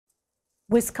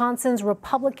Wisconsin's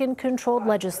Republican-controlled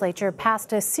legislature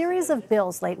passed a series of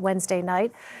bills late Wednesday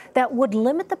night that would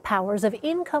limit the powers of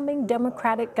incoming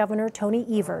Democratic Governor Tony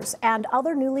Evers and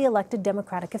other newly elected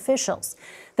Democratic officials.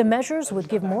 The measures would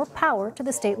give more power to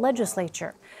the state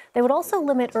legislature. They would also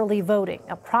limit early voting,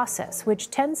 a process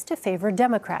which tends to favor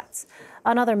Democrats.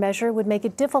 Another measure would make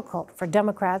it difficult for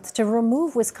Democrats to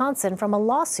remove Wisconsin from a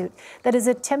lawsuit that is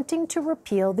attempting to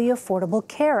repeal the Affordable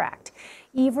Care Act.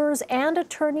 Evers and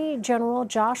Attorney General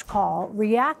Josh Kaul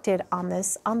reacted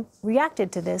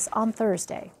to this on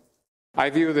Thursday. I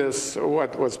view this,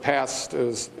 what was passed,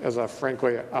 as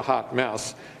frankly, a hot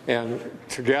mess. And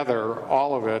together,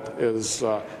 all of it is,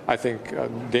 I think, a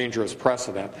dangerous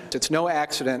precedent. It's no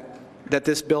accident that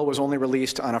this bill was only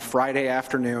released on a Friday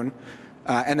afternoon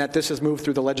and that this has moved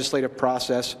through the legislative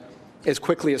process as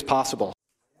quickly as possible.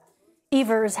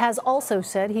 Evers has also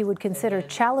said he would consider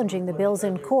challenging the bills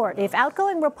in court if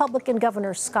outgoing Republican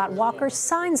Governor Scott Walker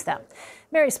signs them.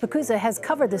 Mary Spicuzza has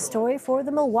covered this story for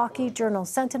the Milwaukee Journal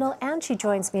Sentinel, and she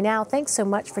joins me now. Thanks so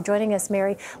much for joining us,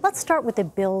 Mary. Let's start with the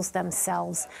bills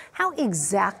themselves. How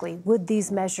exactly would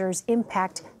these measures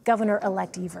impact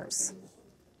Governor-elect Evers?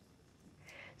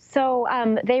 So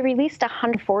they released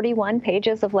 141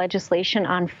 pages of legislation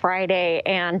on Friday,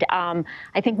 and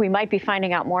I think we might be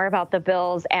finding out more about the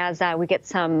bills as we get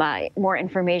some more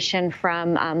information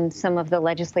from some of the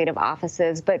legislative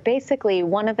offices. But basically,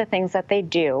 one of the things that they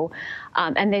do,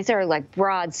 and these are like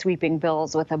broad sweeping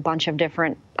bills with a bunch of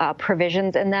different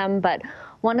provisions in them, but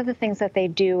one of the things that they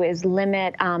do is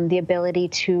limit the ability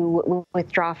to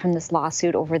withdraw from this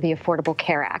lawsuit over the Affordable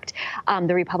Care Act.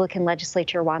 The Republican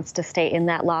legislature wants to stay in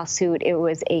that lawsuit. It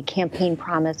was a campaign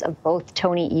promise of both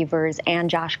Tony Evers and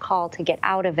Josh Kaul to get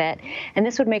out of it, and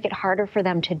this would make it harder for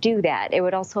them to do that. It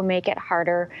would also make it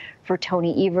harder for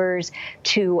Tony Evers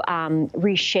to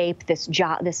reshape this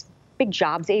big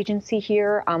jobs agency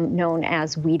here known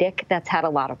as WEDC that's had a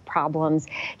lot of problems.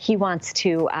 He wants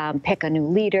to pick a new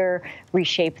leader,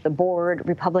 reshape the board.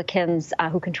 Republicans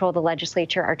who control the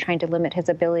legislature are trying to limit his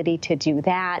ability to do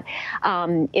that.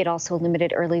 It also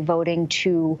limited early voting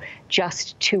to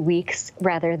just 2 weeks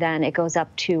rather than it goes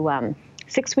up to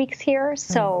 6 weeks here.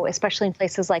 So especially in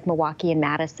places like Milwaukee and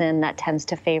Madison, that tends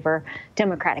to favor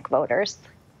Democratic voters.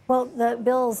 Well, the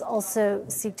bills also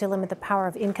seek to limit the power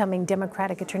of incoming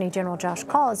Democratic Attorney General Josh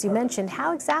Kaul. As you mentioned,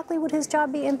 how exactly would his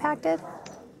job be impacted?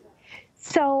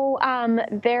 So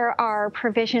there are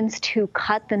provisions to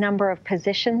cut the number of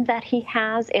positions that he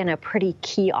has in a pretty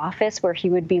key office where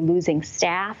he would be losing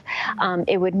staff.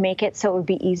 It would make it so it would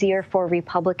be easier for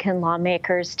Republican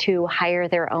lawmakers to hire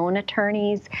their own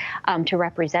attorneys to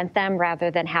represent them rather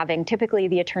than having typically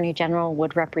the attorney general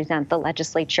would represent the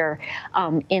legislature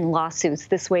in lawsuits.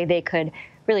 This way they could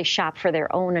really shop for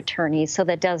their own attorneys. So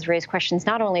that does raise questions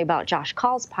not only about Josh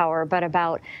Kaul's power, but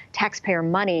about taxpayer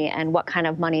money and what kind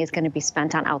of money is going to be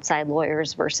spent on outside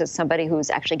lawyers versus somebody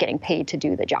who's actually getting paid to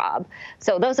do the job.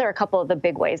 So those are a couple of the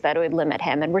big ways that it would limit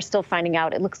him. And we're still finding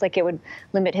out. It looks like it would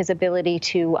limit his ability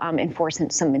to enforce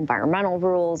some environmental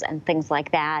rules and things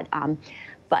like that.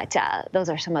 But those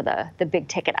are some of the big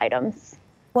ticket items.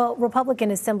 Well,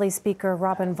 Republican Assembly Speaker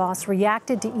Robin Vos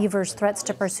reacted to Evers' threats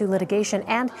to pursue litigation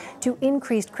and to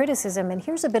increased criticism. And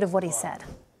here's a bit of what he said.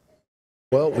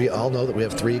 Well, we all know that we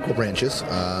have 3 equal branches,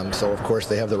 so of course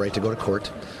they have the right to go to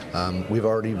court. We've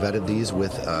already vetted these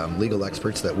with legal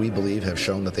experts that we believe have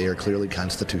shown that they are clearly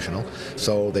constitutional,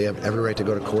 so they have every right to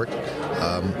go to court.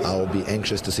 I'll be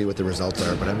anxious to see what the results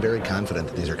are, but I'm very confident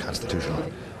that these are constitutional.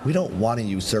 We don't want to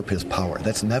usurp his power.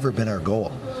 That's never been our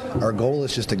goal. Our goal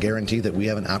is just to guarantee that we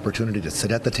have an opportunity to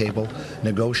sit at the table,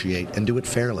 negotiate, and do it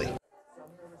fairly.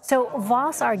 So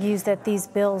Vos argues that these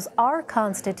bills are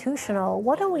constitutional.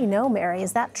 What do we know, Mary?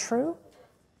 Is that true?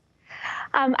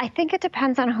 I think it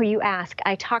depends on who you ask.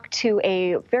 I talked to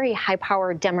a very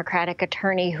high-powered Democratic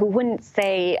attorney who wouldn't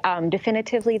say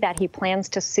definitively that he plans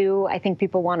to sue. I think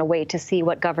people want to wait to see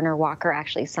what Governor Walker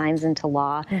actually signs into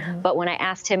law. But when I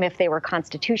asked him if they were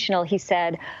constitutional, he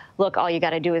said, look, all you got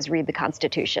to do is read the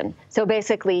Constitution. So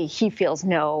basically, he feels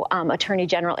no. Attorney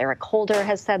General Eric Holder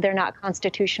has said they're not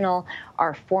constitutional.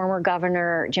 Our former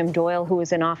governor, Jim Doyle, who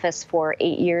was in office for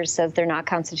 8 years, says they're not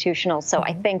constitutional. So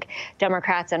I think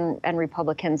Democrats and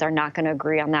Republicans are not going to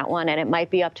agree on that one. And it might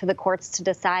be up to the courts to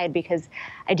decide because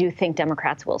I do think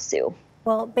Democrats will sue.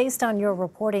 Well, based on your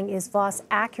reporting, is Vos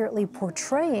accurately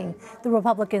portraying the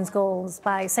Republicans' goals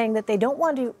by saying that they don't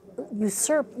want to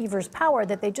usurp Evers' power,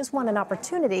 that they just want an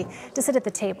opportunity to sit at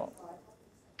the table?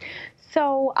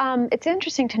 So it's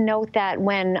interesting to note that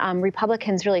when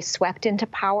Republicans really swept into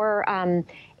power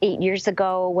 8 years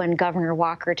ago, when Governor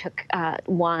Walker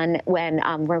won,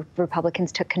 when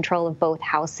Republicans took control of both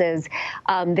houses,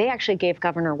 they actually gave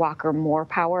Governor Walker more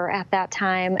power at that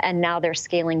time, and now they're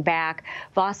scaling back.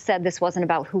 Voss said this wasn't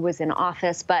about who was in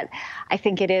office, but I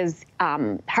think it is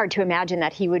hard to imagine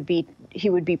that he would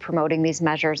be promoting these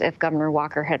measures if Governor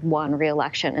Walker had won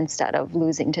re-election instead of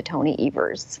losing to Tony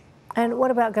Evers. And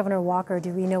what about Governor Walker?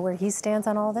 Do we know where he stands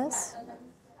on all this?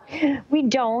 We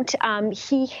don't.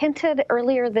 He hinted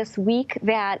earlier this week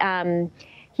that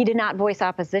he did not voice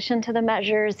opposition to the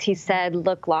measures. He said,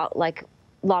 look,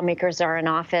 lawmakers are in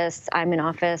office. I'm in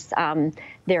office.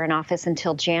 They're in office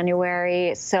until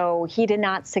January. So he did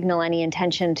not signal any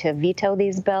intention to veto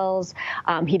these bills.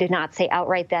 He did not say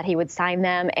outright that he would sign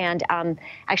them. And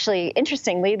actually,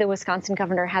 interestingly, the Wisconsin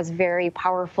governor has very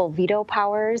powerful veto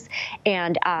powers.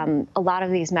 And a lot of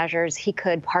these measures he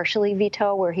could partially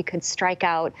veto, where he could strike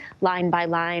out line by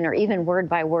line or even word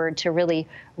by word to really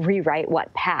rewrite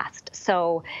what passed.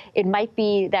 So it might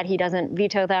be that he doesn't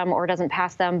veto them or doesn't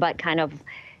pass them, but kind of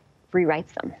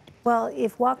rewrites them. Well,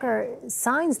 if Walker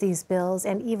signs these bills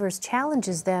and Evers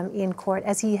challenges them in court,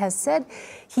 as he has said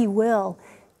he will,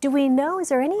 do we know, is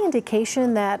there any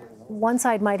indication that one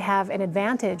side might have an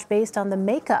advantage based on the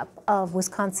makeup of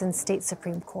Wisconsin's state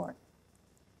Supreme Court?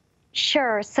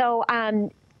 Sure. So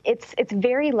it's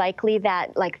very likely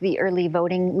that, like, the early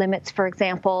voting limits, for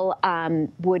example,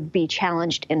 would be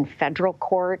challenged in federal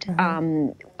court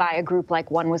by a group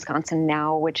like One Wisconsin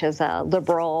Now, which is a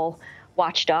liberal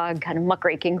watchdog kind of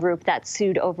muckraking group that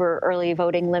sued over early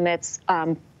voting limits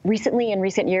recently, in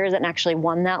recent years, and actually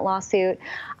won that lawsuit.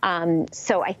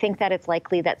 So I think that it's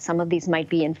likely that some of these might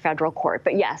be in federal court.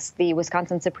 But yes, the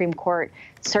Wisconsin Supreme Court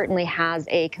certainly has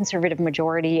a conservative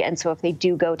majority. And so if they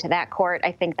do go to that court,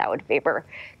 I think that would favor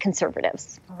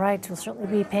conservatives. All right. We'll certainly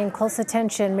be paying close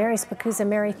attention. Mary Spicuzza.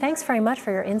 Mary, thanks very much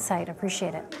for your insight.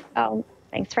 Appreciate it. Oh,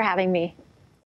 thanks for having me.